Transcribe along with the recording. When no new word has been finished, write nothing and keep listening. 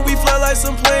like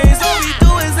some planes. All we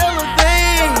do is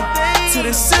elevate to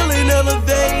the ceiling,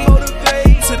 elevate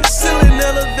to the ceiling,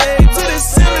 elevate to the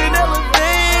ceiling,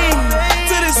 elevate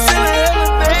to the ceiling,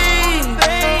 elevate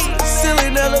to the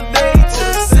ceiling, elevate to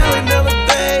the ceiling,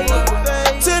 elevate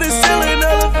to the ceiling,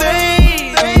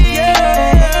 elevate.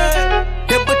 Yeah.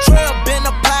 Hip a trail been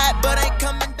applied, but ain't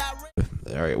coming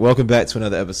direct. All right, welcome back to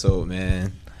another episode,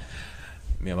 man.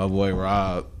 Me and my boy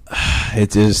Rob.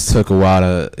 It just took a while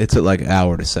it took like an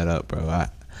hour to set up, bro.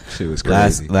 Shit was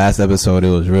crazy. Last episode, it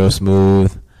was real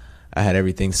smooth. I had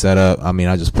everything set up. I mean,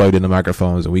 I just plugged in the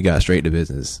microphones and we got straight to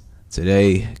business.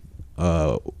 Today,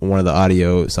 one of the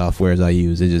audio softwares I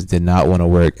use, it just did not want to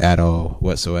work at all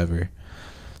whatsoever.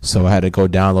 So I had to go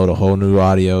download a whole new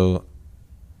audio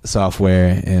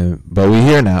software, but we're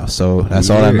here now, so that's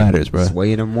all that matters, bro.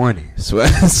 Sway in the morning.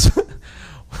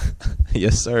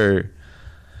 Yes, sir.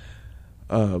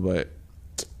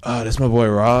 That's my boy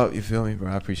Rob. You feel me, bro?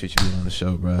 I appreciate you being on the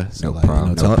show, bro. So, No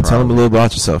problem. Tell him a little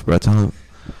about yourself, bro. Tell him.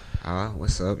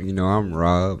 What's up? You know, I'm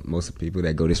Rob. Most of the people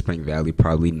that go to Spring Valley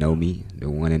probably know me, the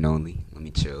one and only. Let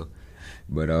me chill.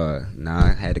 But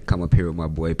I had to come up here with my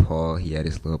boy Paul. He had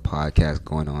his little podcast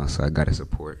going on, so I got to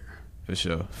support. For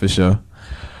sure.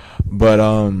 But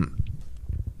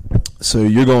so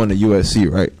you're going to USC,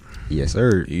 right? Yes,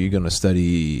 sir. You're gonna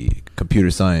study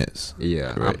computer science.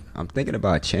 Yeah, right? I'm thinking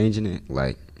about changing it.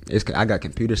 Like, I got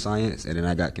computer science, and then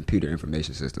I got computer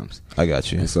information systems. I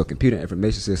got you. And so computer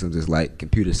information systems is like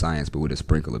computer science, but with a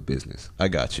sprinkle of business. I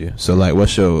got you. So like,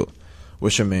 what's your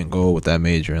main goal with that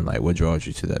major, and like, what draws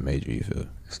you to that major? You feel?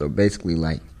 So basically,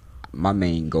 like, my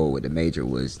main goal with the major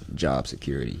was job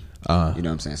security. You know what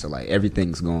I'm saying? So like,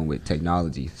 everything's going with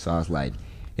technology. So I was like,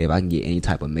 if I can get any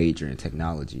type of major in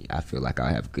technology, I feel like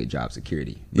I'll have good job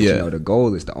security. But you know, the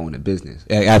goal is to own a business.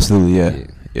 Yeah, absolutely,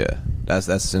 yeah. That's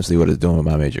essentially what it's doing with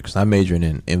my major, because I'm majoring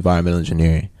in environmental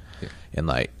engineering, and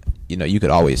like, you know, you could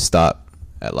always stop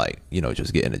at like, you know,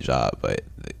 just getting a job, but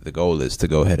the goal is to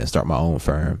go ahead and start my own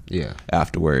firm. Yeah.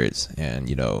 Afterwards, and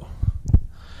you know,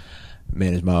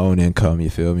 manage my own income. You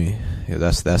feel me? Yeah,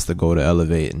 that's the goal, to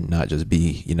elevate and not just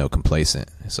be, you know, complacent.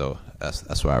 So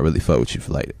that's why I really fuck with you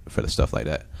for the stuff like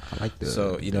that. I like that.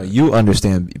 So you know, you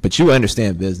understand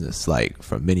business like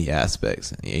from many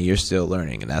aspects, and you're still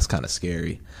learning, and that's kind of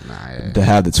scary to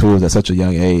have the tools at such a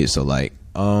young age. So like,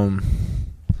 bro,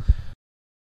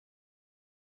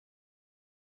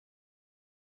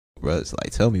 it's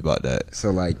like, tell me about that. So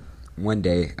like, one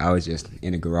day I was just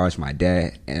in the garage with my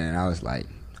dad, and I was like,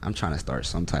 I'm trying to start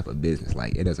some type of business.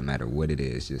 Like, it doesn't matter what it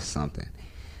is, just something.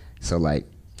 So like,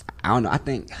 I don't know.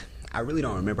 I really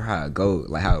don't remember how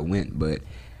it went, but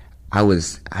I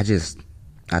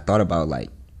thought about like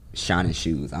shining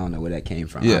shoes. I don't know where that came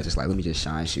from. I was just like, let me just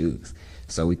shine shoes.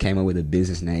 So we came up with a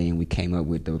business name. We came up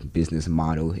with the business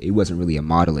model. It wasn't really a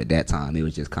model at that time. It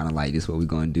was just kind of like, this is what we're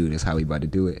going to do. This is how we about to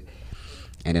do it.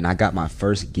 And then I got my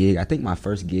first gig. I think my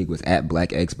first gig was at Black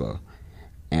Expo.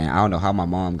 And I don't know how my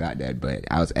mom got that, but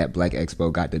I was at Black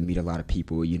Expo, got to meet a lot of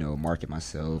people, you know, market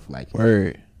myself, like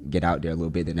get out there a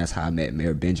little bit. Then that's how I met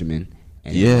Mayor Benjamin.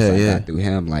 And once I got through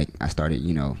him, like, I started,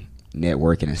 you know,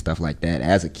 networking and stuff like that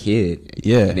as a kid.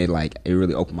 Yeah. And it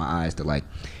really opened my eyes to like,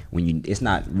 it's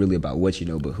not really about what you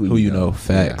know, but who you know.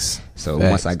 Facts. Yeah. So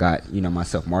once I got, you know,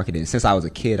 myself marketed, since I was a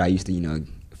kid, I used to, you know,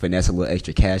 finesse a little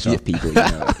extra cash off people, you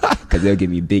know, because they'll give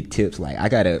me big tips. Like,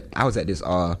 I was at this,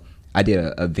 I did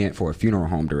an event for a funeral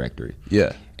home directory.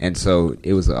 Yeah. And so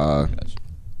it was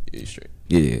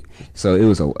So it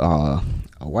was a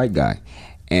white guy.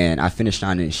 And I finished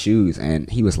shining his shoes, and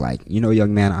he was like, you know,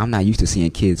 young man, I'm not used to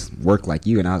seeing kids work like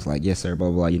you. And I was like, yes, sir, blah,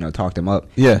 blah, blah. You know, talked him up.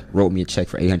 Yeah. Wrote me a check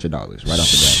for $800 right off the bat.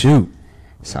 Shoot.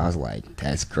 So I was like,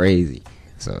 that's crazy.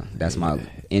 So that's my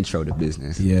intro to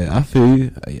business. Yeah, I feel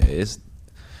you. Yeah, it's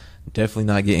definitely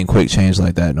not getting quick change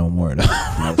like that no more. No,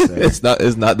 it's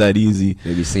not that easy.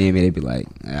 They be seeing me, they be like,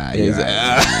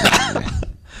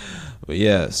 But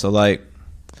yeah, so like,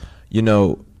 you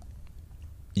know,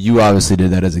 you obviously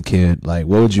did that as a kid. Like,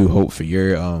 what would you hope for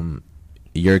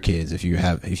your kids if you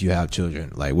have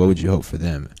children? Like, what would you hope for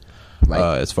them, like,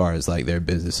 as far as like their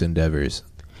business endeavors,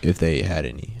 if they had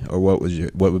any, or what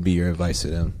would be your advice to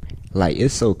them? Like,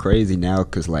 it's so crazy now,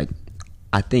 because like,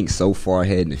 I think so far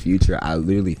ahead in the future, I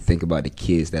literally think about the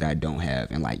kids that I don't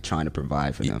have and like trying to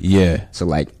provide for them. Yeah. So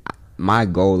like, my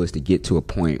goal is to get to a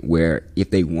point where if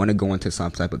they want to go into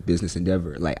some type of business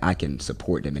endeavor, like, I can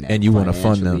support them in that. And you want to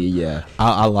fund them. Yeah.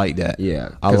 I like that. Yeah.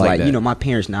 Because like that. You know, my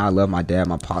parents now, I love my dad,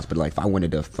 my pops, but like, if I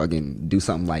wanted to fucking do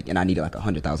something like, and I needed like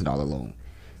 $100,000 loan,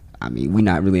 I mean, we're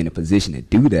not really in a position to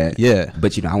do that. Yeah.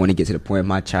 But, you know, I want to get to the point if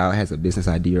my child has a business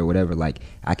idea or whatever, like,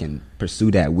 I can pursue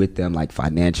that with them, like,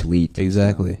 financially.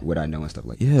 Exactly. You know, what I know and stuff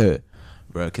like that. Yeah,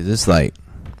 bro, because it's like,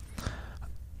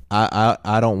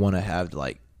 I don't want to have,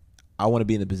 like, I want to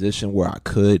be in a position where I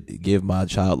could give my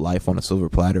child life on a silver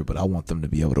platter, but I want them to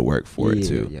be able to work for it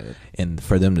too. Yeah. And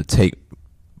for them to take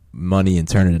money and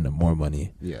turn it into more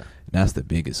money. Yeah. And that's the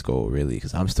biggest goal, really,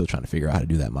 because I'm still trying to figure out how to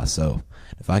do that myself.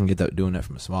 If I can get that doing that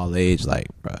from a small age, like,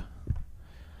 bro,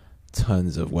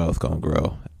 tons of wealth gonna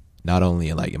grow, not only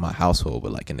in, like, in my household,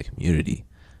 but like in the community,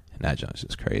 and that junk's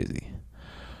just crazy.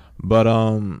 But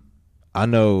I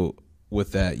know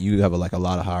with that you have a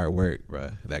lot of hard work,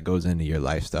 bro, that goes into your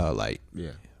lifestyle, like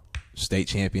state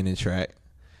champion in track,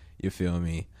 you feel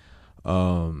me,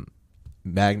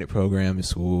 magnet program in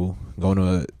school, going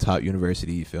to a top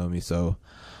university, you feel me. So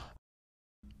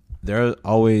there are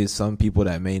always some people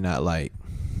that may not, like,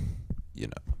 you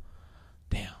know,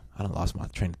 damn, I done lost my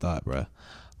train of thought, bro.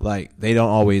 Like, they don't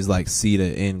always, like, see the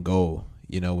end goal,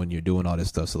 you know, when you're doing all this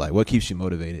stuff. So, like, what keeps you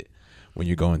motivated when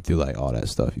you're going through, like, all that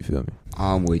stuff, you feel me?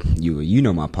 Well, you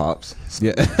know my pops.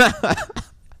 Yeah.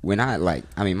 When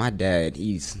my dad,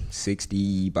 he's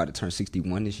 60, about to turn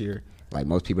 61 this year. Like,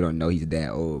 most people don't know he's that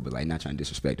old, but, like, not trying to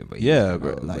disrespect him. But Yeah,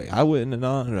 bro. Like, I wouldn't have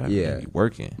known. Yeah. Be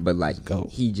working. But, like,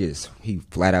 he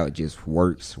flat out just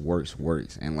works.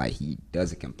 And, like, he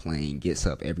doesn't complain, gets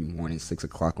up every morning, 6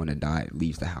 o'clock on the dot,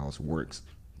 leaves the house, works.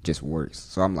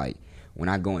 So I'm like, when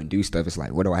I go and do stuff, it's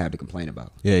like, what do I have to complain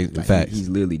about? Yeah, like, facts. He's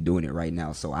literally doing it right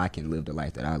now, so I can live the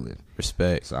life that I live.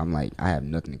 Respect. So I'm like, I have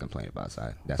nothing to complain about.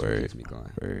 So that's what keeps me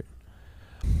going. Word.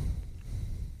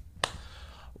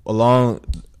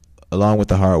 Along with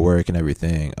the hard work and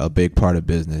everything, a big part of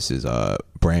business is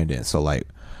branding. So, like,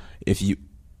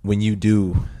 when you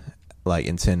do, like,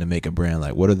 intend to make a brand,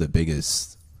 like, what are the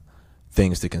biggest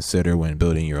things to consider when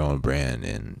building your own brand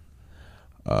and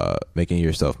making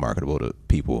yourself marketable to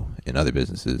people and other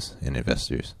businesses and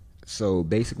investors? So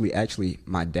basically, actually,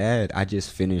 my dad, I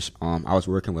just finished, I was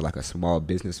working with, like, a small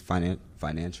business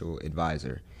financial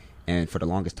advisor. And for the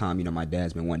longest time, you know, my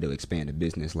dad's been wanting to expand the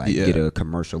business, like, get a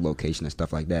commercial location and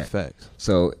stuff like that. Facts.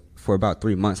 So for about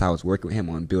 3 months, I was working with him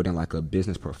on building, like, a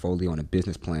business portfolio and a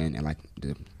business plan. And, like,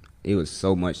 it was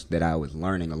so much that I was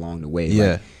learning along the way.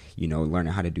 Yeah. Like, you know,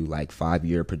 learning how to do, like,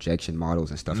 5-year projection models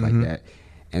and stuff like that.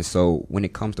 And so when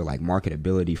it comes to, like,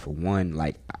 marketability, for one,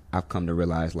 like, I've come to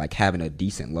realize, like, having a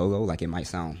decent logo, like, it might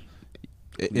sound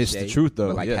It's cliche, the truth, though.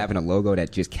 but, like, having a logo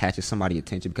that just catches somebody's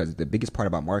attention, because the biggest part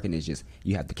about marketing is just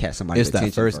you have to catch somebody's attention.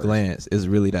 It's that first glance. It's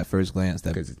really that first glance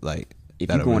that, like, if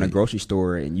you go in a grocery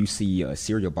store and you see a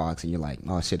cereal box and you're like,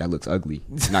 oh shit, that looks ugly,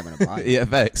 you're not gonna buy it. Yeah,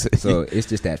 facts. So it's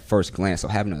just that first glance. So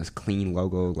having a clean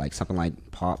logo, like something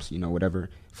like Pops, you know, whatever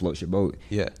floats your boat.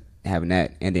 Yeah. Having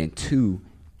that, and then 2,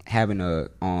 having a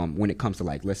when it comes to,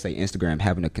 like, let's say Instagram,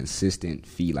 having a consistent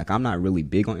feed. Like, I'm not really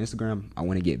big on Instagram. I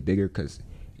want to get bigger because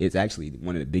it's actually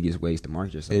one of the biggest ways to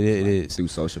market yourself. It like, is through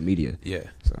social media. Yeah.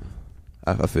 So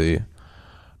I feel you.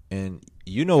 And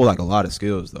you know, like, a lot of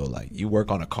skills, though. Like, you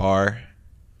work on a car,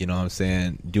 you know what I'm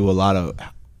saying? Do a lot of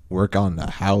work on the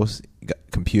house,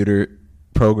 computer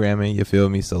programming, you feel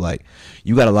me? So, like,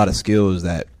 you got a lot of skills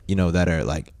that, you know, that are,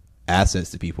 like, assets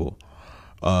to people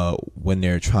when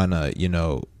they're trying to, you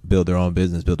know, build their own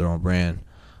business, build their own brand.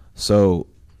 So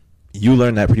you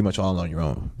learned that pretty much all on your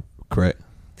own, correct?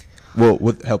 Well,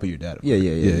 with the help of your dad.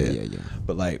 Yeah.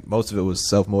 But, like, most of it was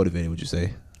self-motivated, would you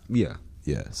say? Yeah.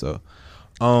 Yeah. So,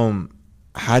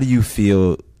 how do you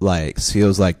feel like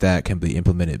skills like that can be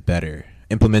implemented better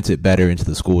into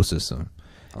the school system?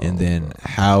 And then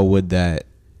how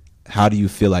do you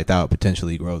feel like that would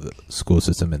potentially grow the school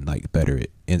system and, like, better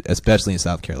it, especially in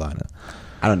South Carolina?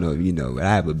 I don't know if you know, but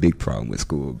I have a big problem with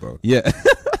school, bro. Yeah.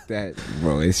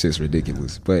 It's just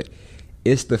ridiculous. But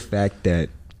it's the fact that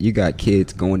you got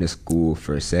kids going to school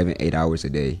for 7-8 hours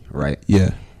a day, right?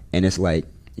 Yeah. And it's like,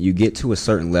 you get to a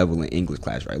certain level in English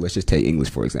class, right? Let's just take English,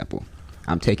 for example.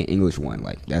 I'm taking English 1,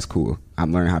 like, that's cool.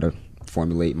 I'm learning how to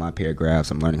formulate my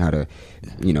paragraphs. I'm learning how to,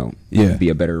 you know, be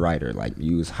a better writer, like,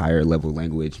 use higher level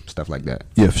language, stuff like that.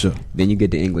 Yeah, for sure. Then you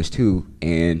get to English 2,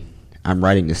 and I'm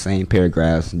writing the same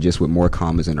paragraphs just with more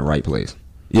commas in the right place.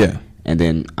 Yeah. And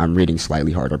then I'm reading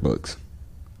slightly harder books.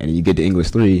 And then you get to English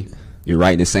 3, you're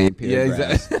writing the same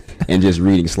paragraphs and just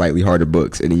reading slightly harder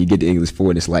books. And then you get to English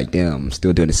 4, and it's like, damn, I'm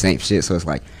still doing the same shit. So it's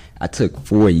like, I took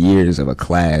 4 years of a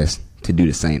class to do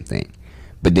the same thing.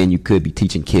 But then you could be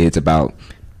teaching kids about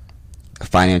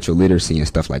financial literacy and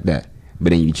stuff like that. But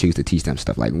then you choose to teach them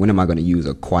stuff like, when am I going to use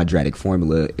a quadratic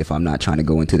formula if I'm not trying to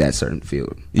go into that certain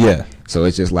field? Yeah. So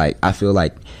it's just like, I feel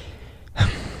like,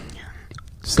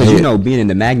 because, you know, being in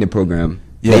the magnet program,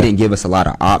 Yeah. They didn't give us a lot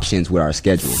of options with our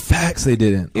schedule. Facts, they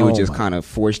didn't. It was Oh just my kind of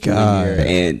forced you in God. there,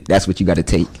 and that's what you got to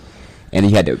take. And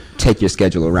you had to take your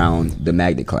schedule around the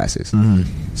magnet classes.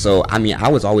 Mm-hmm. So I mean, I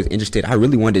was always interested. I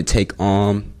really wanted to take it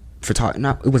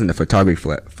wasn't the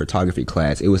photography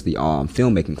class. It was the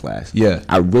filmmaking class. Yeah.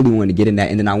 I really wanted to get in that,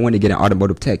 and then I wanted to get in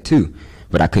automotive tech too,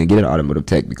 but I couldn't get in automotive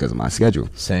tech because of my schedule.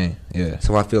 Same, yeah.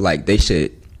 So I feel like they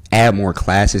should add more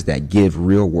classes that give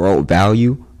real world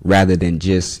value rather than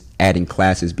just adding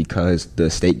classes because the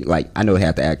state, like, I know they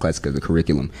have to add classes because of the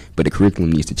curriculum, but the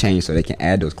curriculum needs to change so they can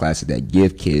add those classes that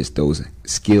give kids those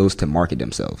skills to market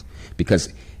themselves.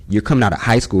 Because you're coming out of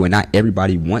high school and not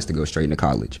everybody wants to go straight into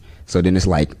college. So then it's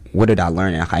like, what did I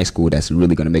learn in high school that's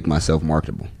really going to make myself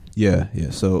marketable? Yeah,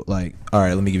 yeah. So, like, all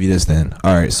right, let me give you this then.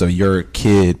 All right, so your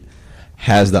kid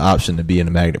has the option to be in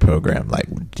the magnet program.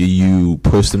 Like, do you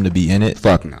push them to be in it?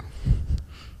 Fuck no.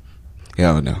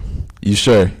 Hell no. You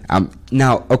sure?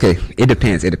 Now, okay, it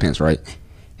depends, right?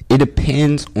 It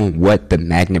depends on what the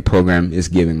magnet program is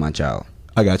giving my child.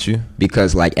 I got you.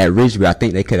 Because, like, at Ridgeview, I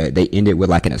think they ended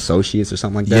with, like, an associate's or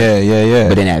something like that. Yeah.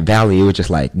 But then at Valley, it was just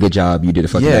like, good job, you did a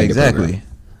fucking magnet program.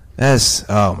 That's,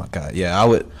 oh my God. Yeah,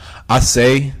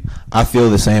 I feel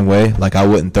the same way. Like, I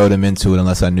wouldn't throw them into it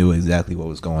unless I knew exactly what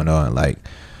was going on. Like,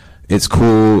 it's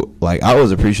cool. Like, I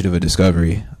was appreciative of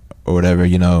Discovery or whatever,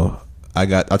 you know. I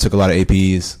took a lot of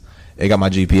APs. It got my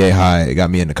GPA high. It got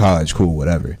me into college. Cool,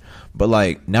 whatever. But,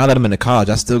 like, now that I'm into college,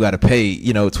 I still got to pay,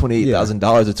 you know,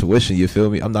 $28,000 of tuition. You feel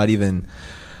me? I'm not even,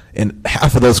 and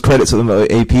half of those credits of the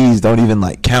APs don't even,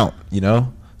 like, count, you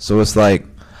know? So it's like,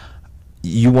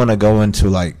 you want to go into,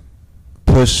 like,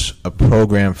 push a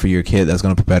program for your kid that's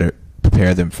going to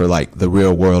prepare them for, like, the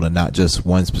real world and not just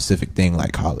one specific thing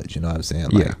like college. You know what I'm saying?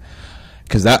 Like, yeah.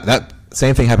 Because that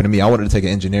same thing happened to me. I wanted to take an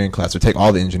engineering class or take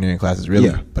all the engineering classes, really.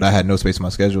 Yeah. But I had no space in my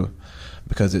schedule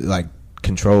because it, like,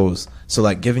 controls. So,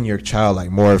 like, giving your child, like,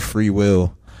 more free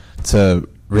will to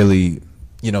really,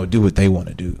 you know, do what they want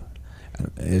to do.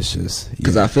 It's just,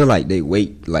 because I feel like they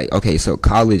wait, like, okay, so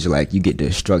college, like, you get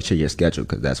to structure your schedule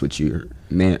because that's what you're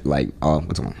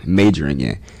majoring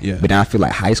in. Yeah. But then I feel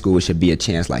like high school should be a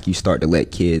chance, like, you start to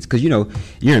let kids, because, you know,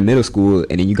 you're in middle school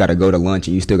and then you got to go to lunch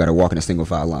and you still got to walk in a single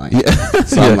file line. Yeah.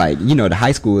 So I'm like, you know, the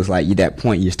high school is like, at that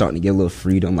point you're starting to get a little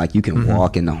freedom, like, you can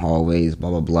walk in the hallways,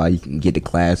 blah blah blah, you can get to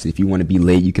class. If you want to be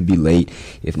late, you can be late.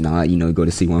 If not, you know, go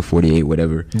to C148,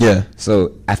 whatever. Yeah.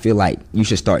 So I feel like you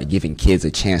should start giving kids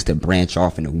a chance to branch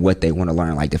off into what they want to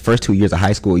learn. Like, the first 2 years of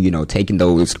high school, you know, taking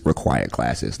those required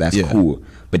classes, that's cool.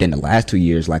 But then the last 2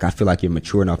 years, like, I feel like you're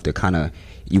mature enough to kind of,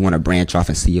 you want to branch off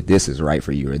and see if this is right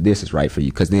for you or this is right for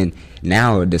you. Because then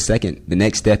now the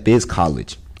next step is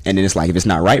college. And then it's like, if it's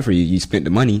not right for you, you spent the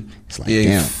money. It's like,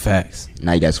 damn. Facts.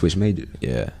 Now you got to switch majors.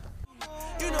 Yeah.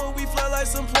 You know we fly like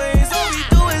some planes. All we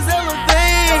do is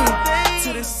elevate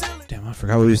to the ceiling. Damn, I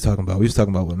forgot what we was talking about. We was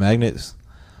talking about what, magnets?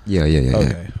 Yeah.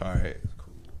 Okay, all right,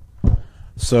 cool.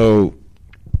 So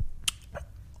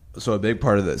a big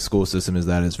part of the school system is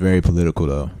that it's very political,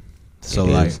 though. So,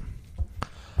 like,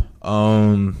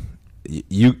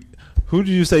 you, who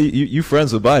did you say you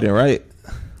friends with Biden, right?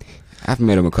 I've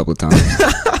met him a couple of times.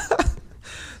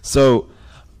 So,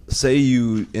 say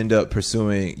you end up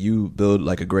you build,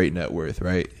 like, a great net worth,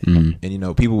 right? Mm-hmm. And, you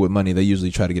know, people with money, they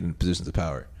usually try to get in positions of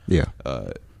power. Yeah.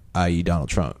 I.e. Donald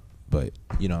Trump. But,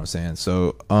 you know what I'm saying?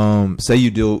 So, say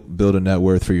you build a net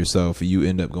worth for yourself and you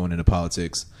end up going into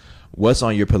politics. What's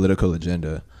on your political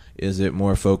agenda? Is it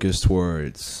more focused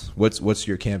towards what's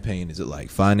your campaign? Is it like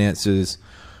finances?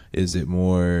 Is it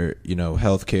more, you know,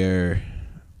 healthcare,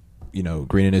 you know,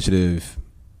 green initiative,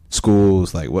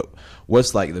 schools? Like,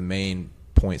 what's like the main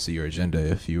points of your agenda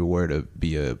if you were to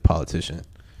be a politician?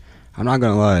 I'm not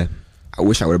gonna lie, I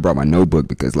wish I would have brought my notebook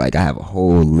because, like, I have a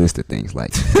whole list of things.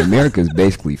 Like, America's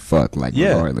basically fucked, like,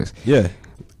 regardless. Yeah.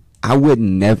 I would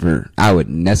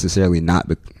necessarily not,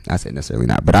 I say necessarily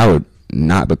not, but I would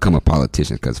not become a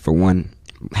politician because, for one,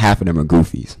 half of them are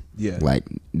goofies. Yeah. Like,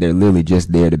 they're literally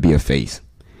just there to be a face.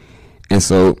 And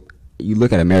so you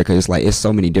look at America, it's like, it's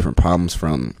so many different problems,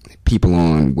 from people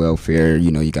on welfare, you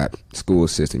know, you got school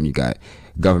system, you got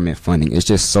government funding. It's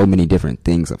just so many different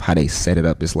things of how they set it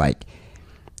up. It's like,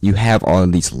 you have all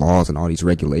of these laws and all these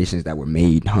regulations that were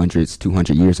made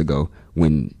 200 years ago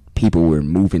when people were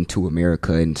moving to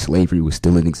America and slavery was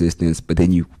still in existence, but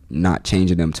then you not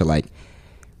changing them to, like,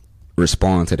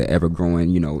 respond to the ever-growing,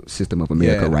 you know, system of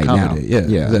America right now. Yeah,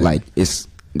 exactly. Like,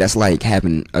 that's like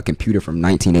having a computer from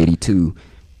 1982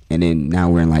 and then now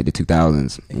we're in, like, the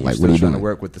 2000s. And like, what are you trying doing? To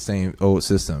work with the same old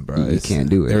system, bro? You can't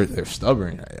do it. They're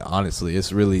stubborn. Honestly,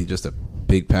 it's really just a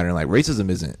big pattern. Like, racism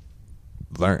isn't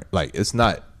learned. Like, it's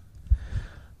not.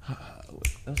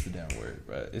 what's the damn word,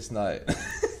 bro? It's not.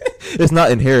 It's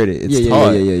not inherited. It's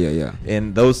taught. Yeah.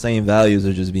 And those same values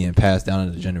are just being passed down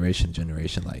into generation to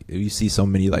generation. Like you see so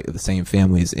many like the same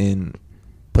families in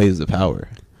places of power.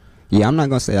 Yeah, I'm not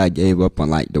gonna say I gave up on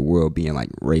like the world being like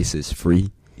racist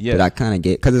free. Yeah, but I kind of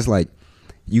get, because it's like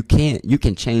you can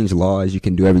change laws, you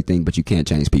can do everything, but you can't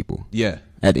change people. Yeah.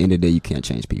 At the end of the day, you can't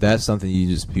change people. That's something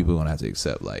people are gonna have to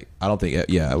accept. Like I don't think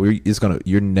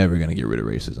you're never gonna get rid of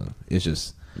racism. It's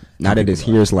just now that it's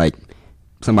here, it's like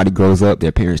somebody grows up,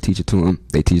 their parents teach it to them,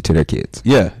 they teach it to their kids.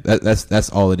 Yeah, that's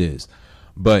all it is.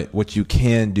 But what you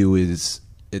can do is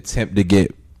attempt to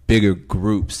get bigger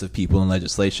groups of people in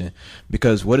legislation,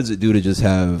 because what does it do to just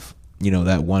have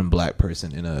that one black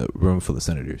person in a room full of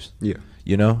senators? Yeah,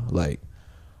 like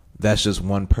that's just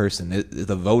one person.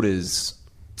 The vote is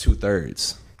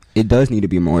 2/3. It does need to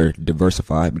be more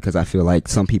diversified, because I feel like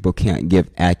some people can't give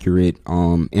accurate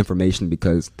information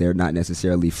because they're not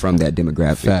necessarily from that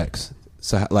demographic. Facts.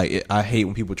 So like I hate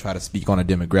when people try to speak on a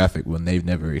demographic when they've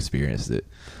never experienced it.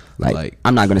 Like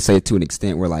I'm not going to say it to an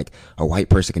extent where like a white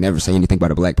person can never say anything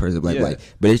about a black person, black,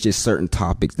 but it's just certain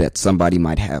topics that somebody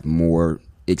might have more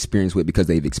experience with because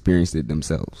they've experienced it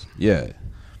themselves. Yeah.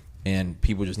 And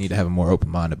people just need to have a more open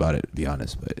mind about it, to be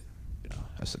honest. But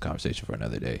that's a conversation for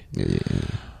another day. Yeah.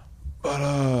 But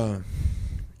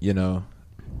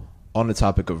on the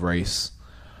topic of race,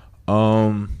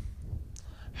 how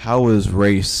has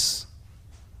race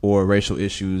or racial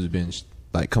issues been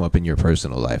come up in your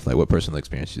personal life? Like, what personal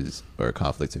experiences or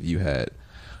conflicts have you had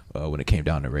when it came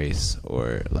down to race,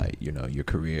 or your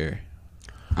career?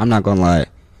 I'm not gonna lie.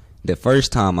 The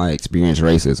first time I experienced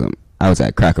racism, I was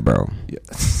at Cracker Barrel. Yeah.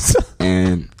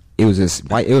 And it was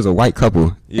a white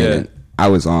couple. Yeah. And I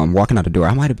was walking out the door.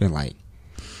 I might have been like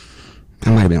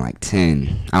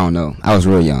 10. I don't know. I was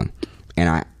real young. And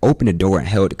I opened the door and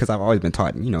held it, because I've always been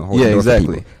taught, hold the door exactly.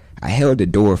 for people. I held the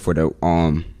door for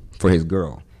his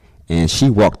girl, and she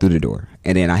walked through the door.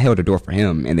 And then I held the door for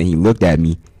him, and then he looked at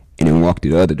me and then walked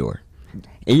through the other door.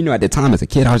 And at the time as a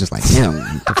kid, I was just like, damn,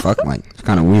 what the fuck? Like, it's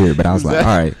kind of weird. But I was like,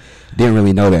 all right, didn't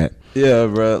really know that. Yeah,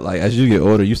 bro. Like, as you get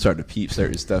older, you start to peep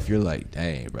certain stuff. You're like,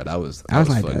 dang, bro, I was like,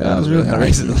 fucked. I was really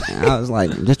racist. I was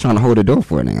like, just trying to hold the door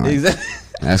for it. Like, exactly.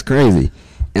 That's crazy.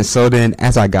 And so then,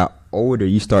 as I got older,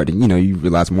 you start to, you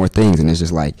realize more things, and it's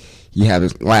just like you have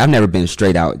this. Like, I've never been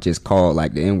straight out just called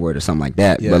like the N-word or something like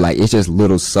that. Yeah. But like, it's just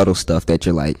little subtle stuff that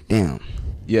you're like, damn.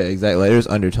 Yeah, exactly. Like, there's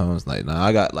undertones. Like, now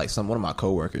I got like one of my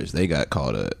coworkers, they got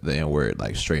called the N-word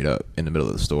like straight up in the middle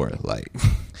of the store. Like,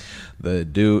 the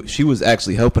dude, she was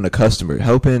actually helping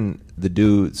the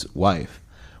dude's wife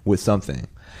with something,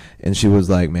 and she was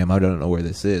like, "Ma'am, I don't know where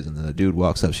this is." And then the dude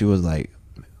walks up. She was like,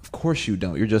 "Of course you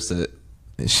don't. You're just a."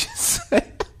 And she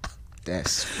said,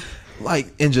 That's like,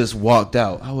 and just walked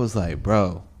out. I was like,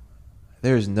 bro,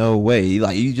 there's no way.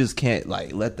 Like, you just can't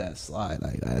like let that slide.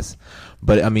 Like, that's.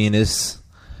 But I mean, it's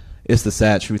the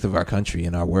sad truth of our country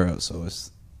and our world. So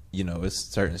it's it's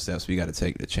certain steps we got to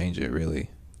take to change it. Really.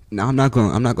 No, I'm not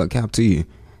gonna cap to you.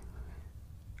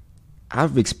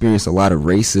 I've experienced a lot of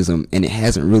racism, and it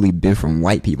hasn't really been from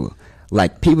white people.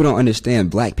 Like, people don't understand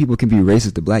black people can be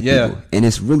racist to black people, and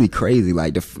it's really crazy.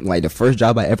 Like the first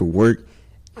job I ever worked,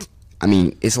 I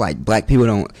mean, it's like black people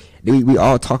don't. We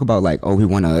all talk about like, oh, we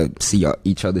want to see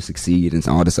each other succeed and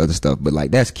all this other stuff, but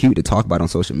like, that's cute to talk about on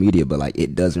social media, but like,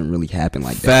 it doesn't really happen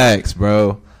like that. Facts,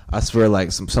 bro. I swear,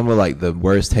 like some of like the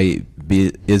worst hate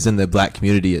is in the black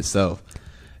community itself.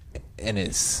 And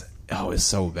it's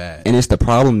so bad. And it's the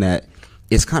problem that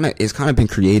it's kind of been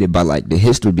created by like the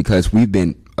history, because we've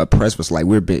been oppressed for like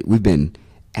we've been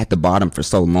at the bottom for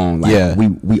so long. Like,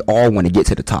 we all want to get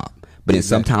to the top, but then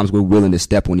sometimes we're willing to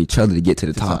step on each other to get to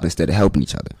the top instead of helping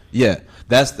each other. Yeah,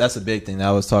 that's a big thing that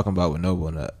I was talking about with Noble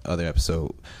in the other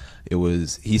episode.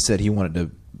 He said he wanted to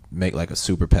make like a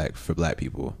super PAC for black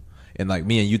people. And like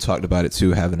me and you talked about it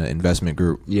too, having an investment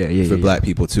group for black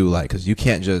people too, like, because it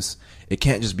can't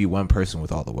just be one person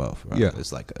with all the wealth, right? Yeah.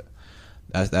 It's like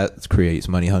that creates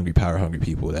money hungry, power hungry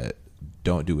people that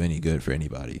don't do any good for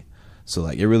anybody. So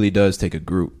like, it really does take a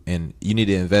group, and you need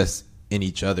to invest in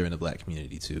each other in the black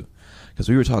community too. Because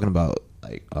we were talking about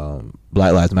like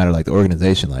Black Lives Matter, like the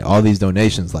organization, like all these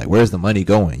donations, like where's the money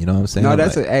going? You know what I'm saying? No,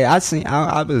 that's like,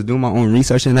 I was doing my own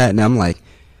research in that, and I'm like,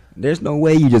 there's no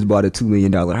way you just bought a $2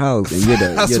 million house and you're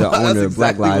the owner of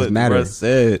Black Lives Matter.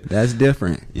 That's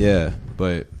different. Yeah,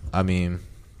 but I mean,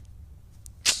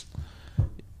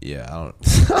 yeah,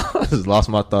 I just lost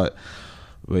my thought.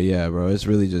 But yeah, bro, it's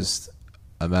really just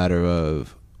a matter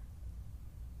of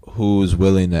who's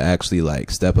willing to actually like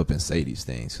step up and say these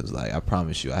things. Because like, I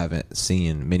promise you, I haven't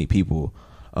seen many people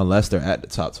unless they're at the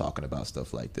top talking about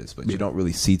stuff like this. But you don't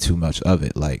really see too much of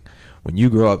it. Like when you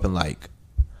grow up in like,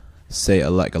 say,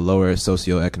 like a lower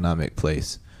socioeconomic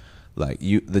place, like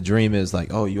the dream is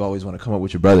like, oh, you always want to come up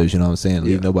with your brothers, you know what I'm saying?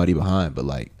 Leave nobody behind. But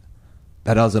like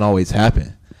that doesn't always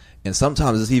happen. And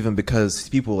sometimes it's even because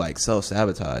people like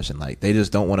self-sabotage and like they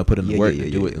just don't want to put in the work to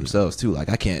do it themselves too. Like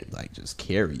I can't like just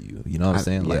carry you, you know what I'm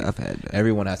saying? Like I've had that.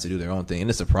 Everyone has to do their own thing, and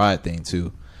it's a pride thing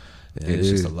too. And it's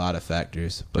just a lot of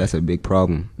factors. But that's a big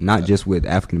problem. Not just with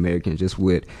African Americans, just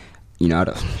with, you know,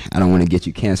 I don't want to get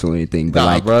you canceled or anything, but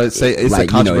like, bro, it's like, a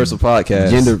controversial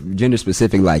podcast. Gender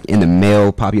specific, like in the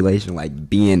male population, like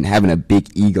having a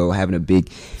big ego, having a big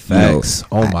facts.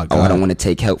 You know, oh my god, I don't want to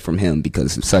take help from him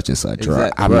because of such and such, exactly,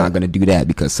 or I'm not going to do that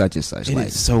because such and such. It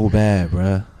is so bad,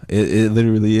 bro. It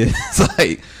literally is.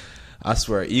 Like I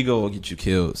swear, ego will get you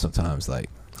killed sometimes. Like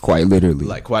quite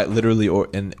literally,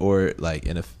 or like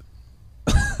in a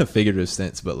figurative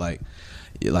sense. But like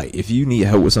if you need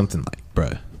help with something, like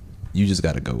bruh, you just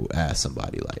gotta go ask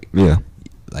somebody. Like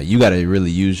like you gotta really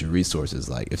use your resources.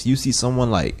 Like if you see someone,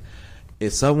 like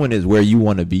if someone is where you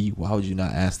want to be, why would you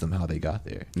not ask them how they got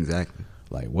there? Exactly.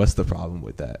 Like what's the problem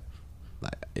with that?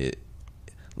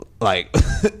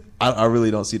 I really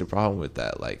don't see the problem with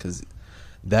that. Like because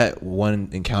that one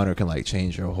encounter can like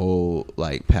change your whole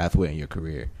like pathway in your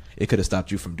career. It could have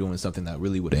stopped you from doing something that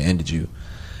really would have ended you,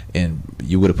 and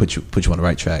you would have put you on the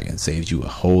right track and saved you a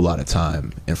whole lot of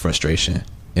time and frustration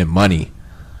and money.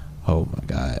 Oh my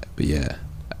god. But yeah,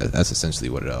 that's essentially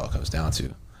what it all comes down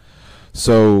to.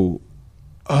 So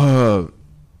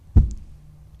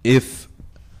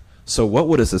what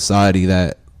would a society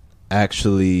that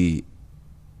actually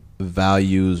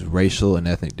values racial and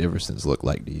ethnic differences look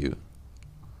like to you?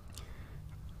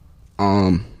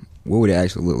 What would it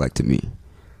actually look like to me?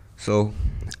 So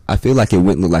I feel like it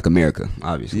wouldn't look like America,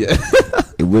 obviously. Yeah.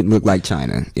 It wouldn't look like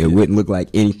China. It wouldn't look like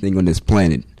anything on this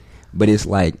planet. But it's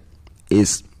like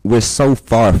we're so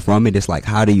far from it. It's like,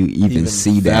 how do you even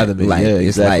see that? Like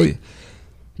it's like,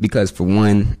 because for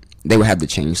one, they would have to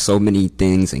change so many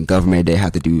things, and government, they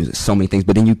have to do so many things,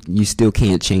 but then you still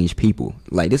can't change people.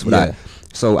 Like this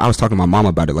so I was talking to my mom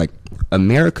about it. Like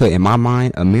America, in my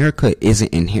mind, America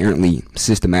isn't inherently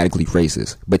systematically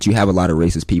racist, but you have a lot of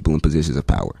racist people in positions of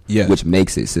power, which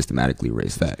makes it systematically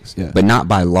racist. Facts, but not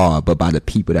by law, but by the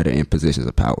people that are in positions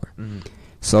of power. Mm-hmm.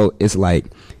 So it's like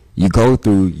you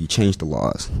change the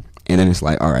laws, and then it's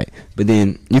like, all right, but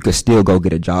then you could still go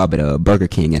get a job at a Burger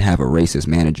King and have a racist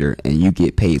manager, and you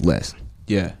get paid less.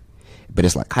 Yeah. But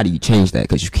it's like, how do you change that?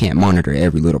 Because you can't monitor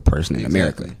every little person in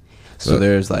America. So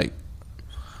there's like,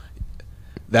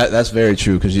 that's very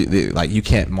true, because you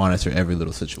can't monitor every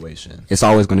little situation. It's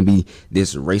always going to be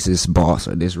this racist boss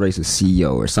or this racist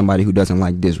CEO or somebody who doesn't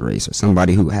like this race or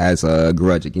somebody who has a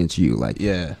grudge against you. Like,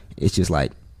 it's just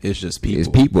like, it's just people. It's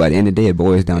people. At the end of the day, it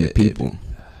boils down to people.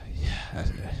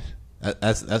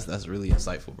 That's really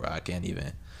insightful, bro. I can't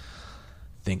even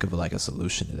think of like a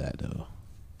solution to that though.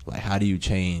 Like, how do you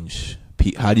change?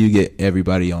 How do you get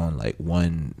everybody on like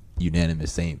one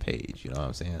unanimous same page? You know what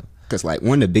I'm saying? Because like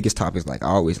one of the biggest topics, like I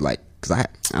always like, because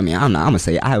I mean, I don't know, I'm gonna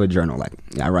say I have a journal. Like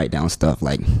I write down stuff,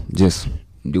 like just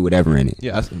do whatever in it.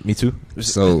 Yeah, me too.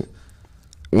 So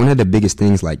one of the biggest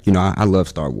things, like, you know, I love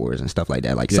Star Wars and stuff like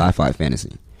that, like sci-fi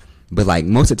fantasy. But like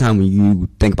most of the time when you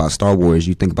think about Star Wars,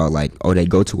 you think about like, oh, they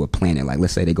go to a planet. Like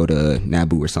let's say they go to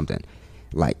Naboo or something.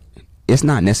 Like it's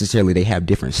not necessarily they have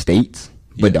different states,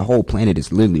 but the whole planet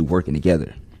is literally working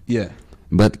together. Yeah.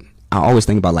 But I always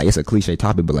think about, like, it's a cliche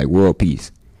topic, but like world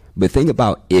peace. But think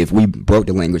about if we broke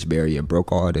the language barrier,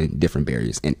 broke all the different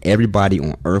barriers, and everybody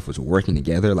on Earth was working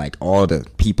together, like all the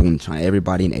people in China,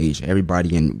 everybody in Asia,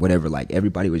 everybody in whatever, like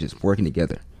everybody was just working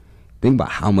together. Think about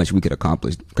how much we could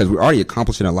accomplish, because we're already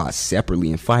accomplishing a lot separately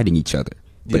and fighting each other.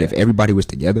 But if everybody was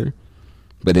together,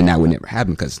 but then that would never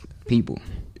happen because people.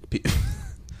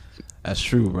 That's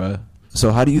true, bro.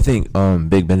 So how do you think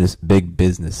big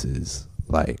businesses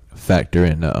like factor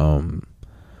in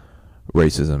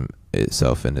racism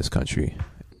itself in this country?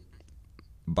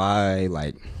 By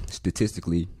like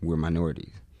statistically, we're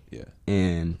minorities. Yeah.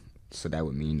 And so that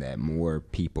would mean that more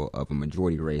people of a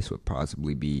majority race would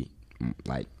possibly be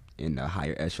like in the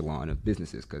higher echelon of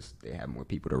businesses, because they have more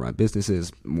people to run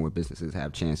businesses. More businesses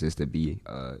have chances to be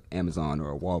Amazon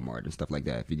or a Walmart and stuff like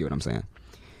that, if you get what I'm saying.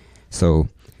 So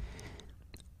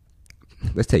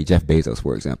let's take Jeff Bezos,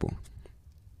 for example.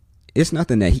 It's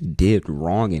nothing that he did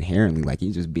wrong inherently. Like,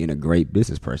 he's just being a great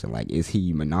business person. Like, is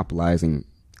he monopolizing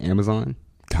Amazon?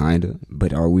 Kinda.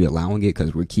 But are we allowing it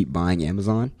because we keep buying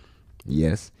Amazon?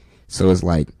 Yes. So it's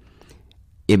like,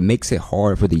 it makes it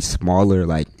hard for these smaller,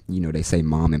 like, you know, they say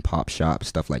mom and pop shops,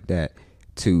 stuff like that,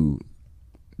 to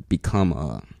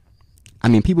become I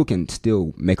mean, people can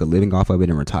still make a living off of it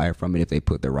and retire from it if they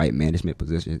put the right management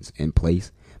positions in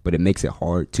place, but it makes it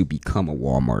hard to become a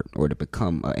Walmart or to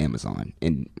become an Amazon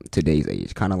in today's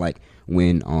age. Kind of like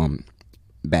when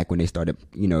back when they started,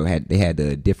 you know, they had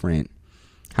the different,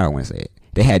 how do I want to say it?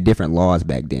 They had different laws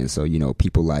back then. So, you know,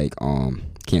 people like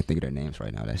can't think of their names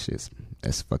right now.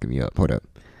 That's fucking me up. Hold up.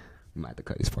 We might have to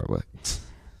cut this part, but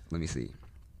let me see.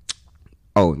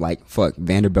 Oh, like, fuck,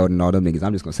 Vanderbilt and all them niggas.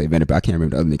 I'm just going to say Vanderbilt. I can't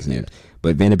remember the other niggas' names.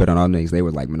 But Vanderbilt and all them niggas, they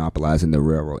were, like, monopolizing the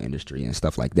railroad industry and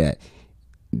stuff like that.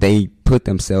 They put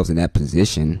themselves in that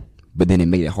position, but then it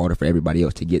made it harder for everybody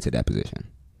else to get to that position.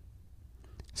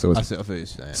 So,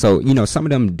 you know, some of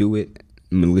them do it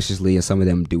maliciously, and some of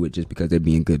them do it just because they're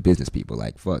being good business people.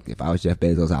 Like, fuck, if I was Jeff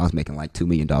Bezos, I was making, like, $2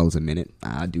 million a minute,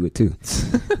 I'd do it, too.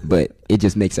 But it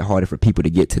just makes it harder for people to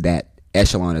get to that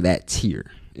echelon or that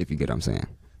tier, if you get what I'm saying.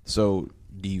 So,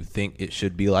 do you think it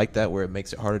should be like that, where it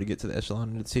makes it harder to get to the echelon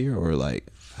of the tier, or like,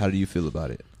 how do you feel about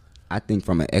it? I think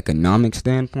from an economic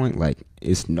standpoint, like,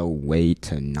 it's no way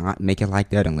to not make it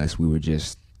like that unless we were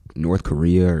just North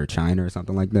Korea or China or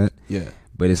something like that. Yeah.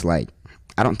 But it's like,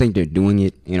 I don't think they're doing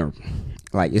it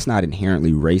like, it's not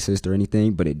inherently racist or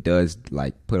anything, but it does,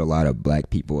 like, put a lot of black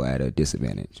people at a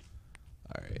disadvantage.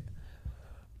 All right.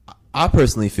 I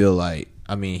personally feel like,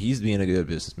 I mean, he's being a good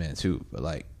businessman too, but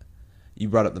like, you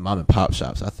brought up the mom and pop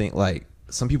shops. I think like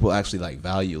some people actually like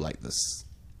value like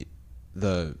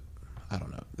the I don't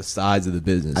know, the sides of the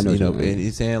business. I know, you know, and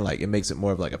he's saying like it makes it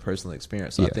more of like a personal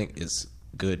experience. So yeah. I think it's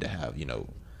good to have, you know,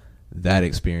 that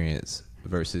experience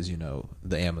versus, you know,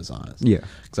 the Amazons. Yeah.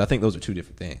 Because I think those are two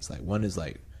different things. Like one is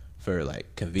like for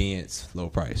like convenience, low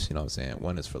price. You know what I'm saying?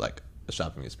 One is for like a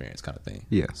shopping experience kind of thing.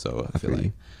 Yeah. So I feel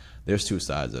like there's two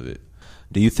sides of it.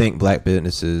 Do you think black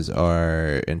businesses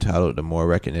are entitled to more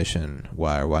recognition?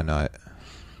 Why or why not?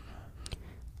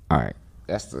 All right.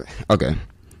 Okay.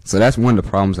 So that's one of the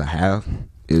problems I have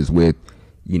is with,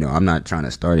 you know, I'm not trying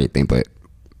to start anything, but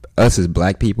us as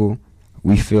black people,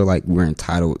 we feel like we're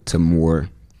entitled to more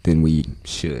than we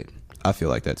should. I feel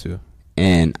like that too.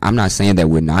 And I'm not saying that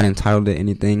we're not entitled to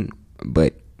anything,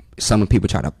 but some people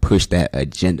try to push that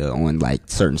agenda on like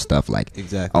certain stuff, like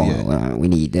exactly. We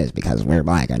need this because we're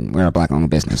black and we're a black-owned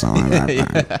business.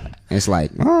 Yeah. It's like,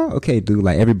 oh, okay, dude.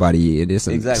 Like everybody, it is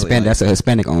that's a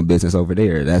Hispanic-owned business over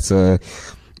there. That's a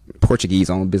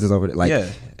Portuguese-owned business over there. Like,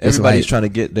 yeah, everybody's like, trying to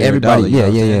get their everybody. dollar,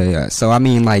 Yeah. So I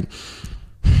mean, like,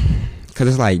 because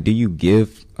it's like, do you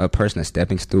give a person a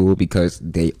stepping stool because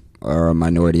they are a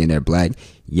minority and they're black?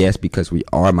 Yes, because we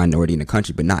are a minority in the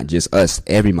country, but not just us.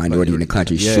 Every minority in the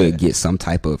country should get some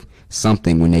type of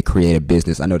something when they create a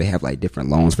business. I know they have like different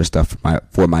loans for stuff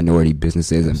for minority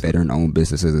businesses and veteran-owned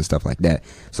businesses and stuff like that.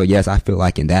 So yes, I feel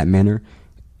like in that manner,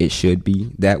 it should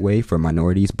be that way for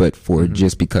minorities, but for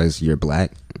just because you're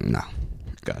black, no.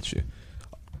 Got you.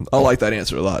 I like that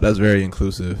answer a lot. That's very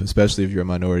inclusive, especially if you're a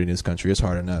minority in this country. It's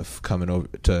hard enough coming over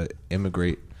to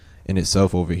immigrate in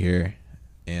itself over here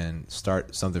and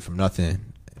start something from nothing.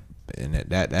 And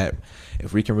that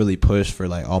if we can really push for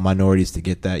like all minorities to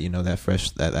get that, you know, that fresh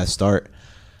that start,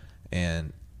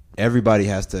 and everybody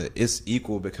has to, it's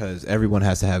equal because everyone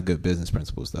has to have good business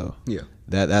principles though. Yeah.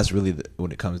 That's really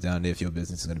when it comes down to if your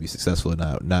business is going to be successful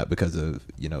or not because of,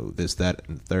 you know, this, that,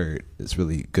 and the third. It's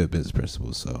really good business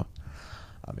principles. So,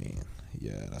 I mean,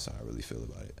 yeah, that's how I really feel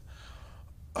about it.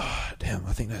 Damn,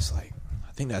 I think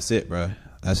that's it, bro.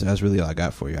 That's really all I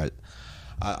got for you.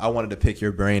 I wanted to pick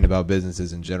your brain about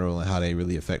businesses in general and how they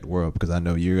really affect the world because I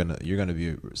know you're gonna be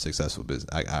a successful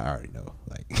business. I already know.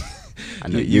 Like, I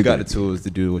know you got the tools to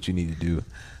do what you need to do.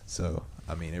 So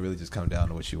I mean, it really just comes down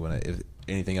to what you want to. If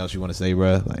anything else you want to say,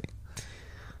 bro, like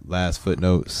last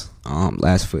footnotes.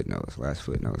 Last footnotes.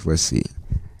 Let's see.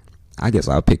 I guess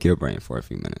I'll pick your brain for a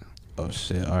few minutes. Oh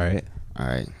shit! All right.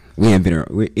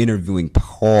 We're interviewing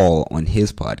Paul on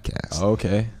his podcast.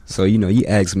 Okay. So, you know, you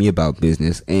asked me about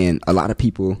business, and a lot of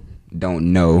people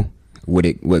don't know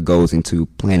what goes into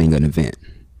planning an event.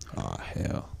 Oh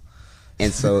hell.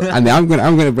 And so, I mean, I'm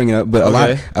gonna bring it up, but a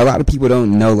lot of people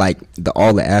don't know like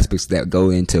all the aspects that go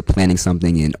into planning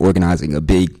something and organizing a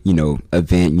big, you know,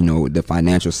 event. You know, the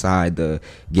financial side, the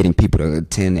getting people to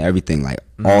attend, everything, like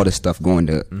all the stuff going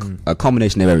to a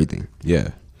combination of everything.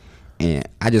 Yeah. And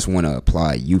I just want to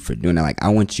applaud you for doing that. Like, I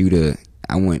want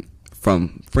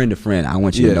from friend to friend, I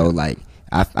want you to know, like,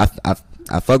 I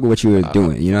fuck with what you were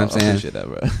doing. You know what I'm saying? I appreciate that,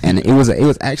 bro. And it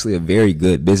was actually a very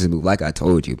good business move, like I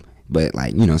told you. But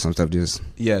like, you know, some stuff just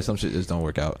some shit just don't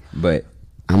work out. But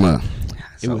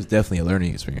it was definitely a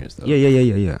learning experience, though.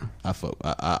 Yeah.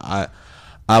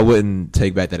 I wouldn't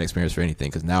take back that experience for anything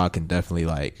because now I can definitely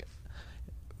like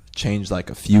change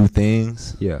like a few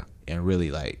things. Yeah. and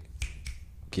really like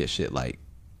get shit like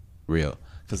real.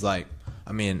 Because like,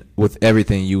 I mean, with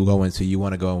everything you go into, you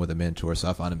want to go in with a mentor. So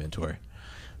I found a mentor.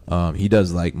 He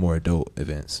does like more adult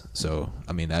events. So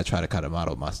I mean, I try to kind of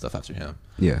model my stuff after him.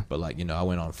 Yeah. But like, you know, I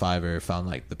went on Fiverr, found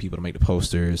like the people to make the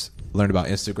posters, learned about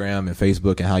Instagram and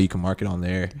Facebook and how you can market on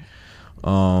there.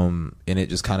 And it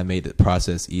just kind of made the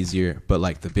process easier. But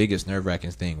like the biggest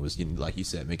nerve-wracking thing was, you know, like you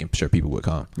said, making sure people would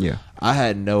come. Yeah. I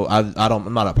had no,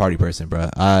 I'm not a party person, bro.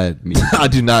 I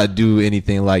do not do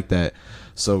anything like that.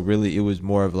 So really, it was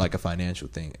more of like a financial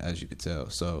thing, as you could tell.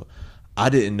 So I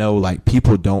didn't know like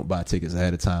people don't buy tickets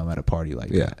ahead of time at a party like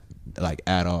that, like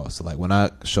at all. So like when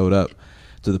I showed up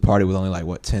to the party with only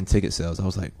like 10 ticket sales, I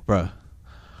was like, bruh,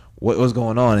 what's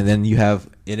going on? And then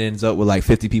it ends up with like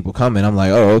 50 people coming. I'm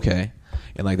like, oh, okay.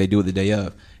 And like they do it the day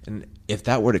of. And if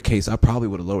that were the case, I probably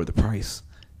would have lowered the price.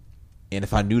 And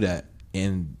if I knew that,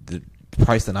 and the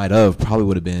price the night of probably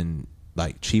would have been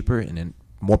like cheaper, and then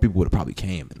more people would have probably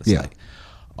came. And it's like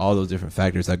all those different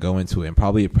factors that go into it, and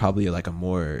probably like a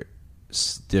more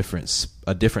different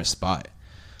spot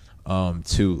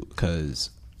too, because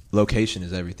location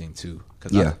is everything too.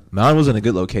 Because mine was in a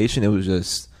good location. It was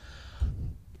just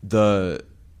the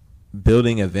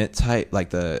building event type, like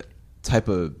the type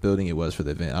of building it was for the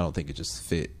event. I don't think it just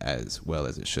fit as well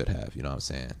as it should have. You know what I'm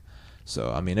saying?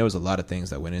 So I mean, there was a lot of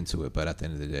things that went into it, but at the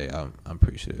end of the day, I'm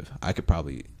appreciative.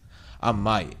 I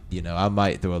might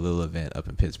throw a little event up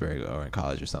in Pittsburgh or in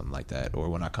college or something like that, or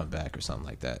when I come back or something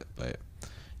like that. But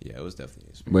yeah, it was definitely an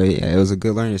experience. But yeah, it was a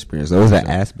good learning experience. Those are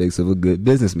aspects of a good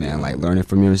businessman, like learning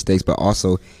from your mistakes, but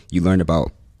also you learned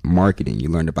about marketing. You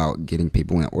learned about getting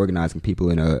people and organizing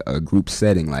people in a group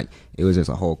setting. Like it was just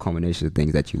a whole combination of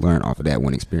things that you learned off of that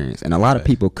one experience. And a lot of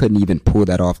people couldn't even pull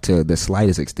that off to the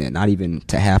slightest extent, not even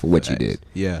to half of what you did.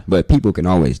 Yeah. But people can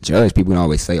always judge. People can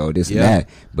always say, oh, this and that.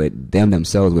 But them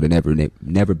themselves would have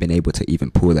never been able to even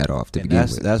pull that off to begin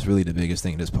with. That's really the biggest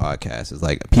thing in this podcast is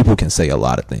like people can say a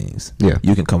lot of things. Yeah.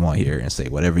 You can come on here and say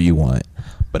whatever you want,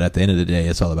 but at the end of the day,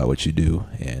 it's all about what you do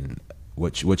and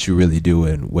what you really do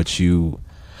and what you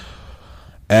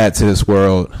add to this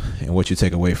world and what you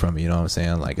take away from it. You know what I'm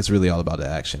saying? Like it's really all about the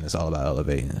action. It's all about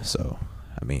elevating. So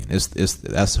I mean,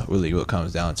 that's really what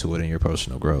comes down to it in your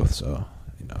personal growth. So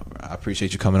you know, I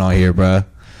appreciate you coming on here, bruh.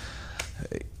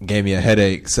 It gave me a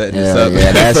headache setting this up.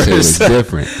 Yeah, that shit was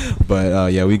different.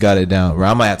 But yeah, we got it down.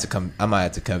 I might have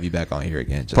to come you back on here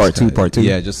again. Part two.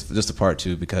 Yeah, just a part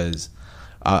 2 because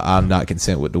I'm not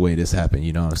content with the way this happened.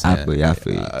 You know what I'm saying? I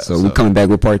feel you. So we coming back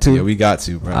with part 2? Yeah, we got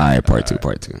to, bro. All right, part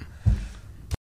two.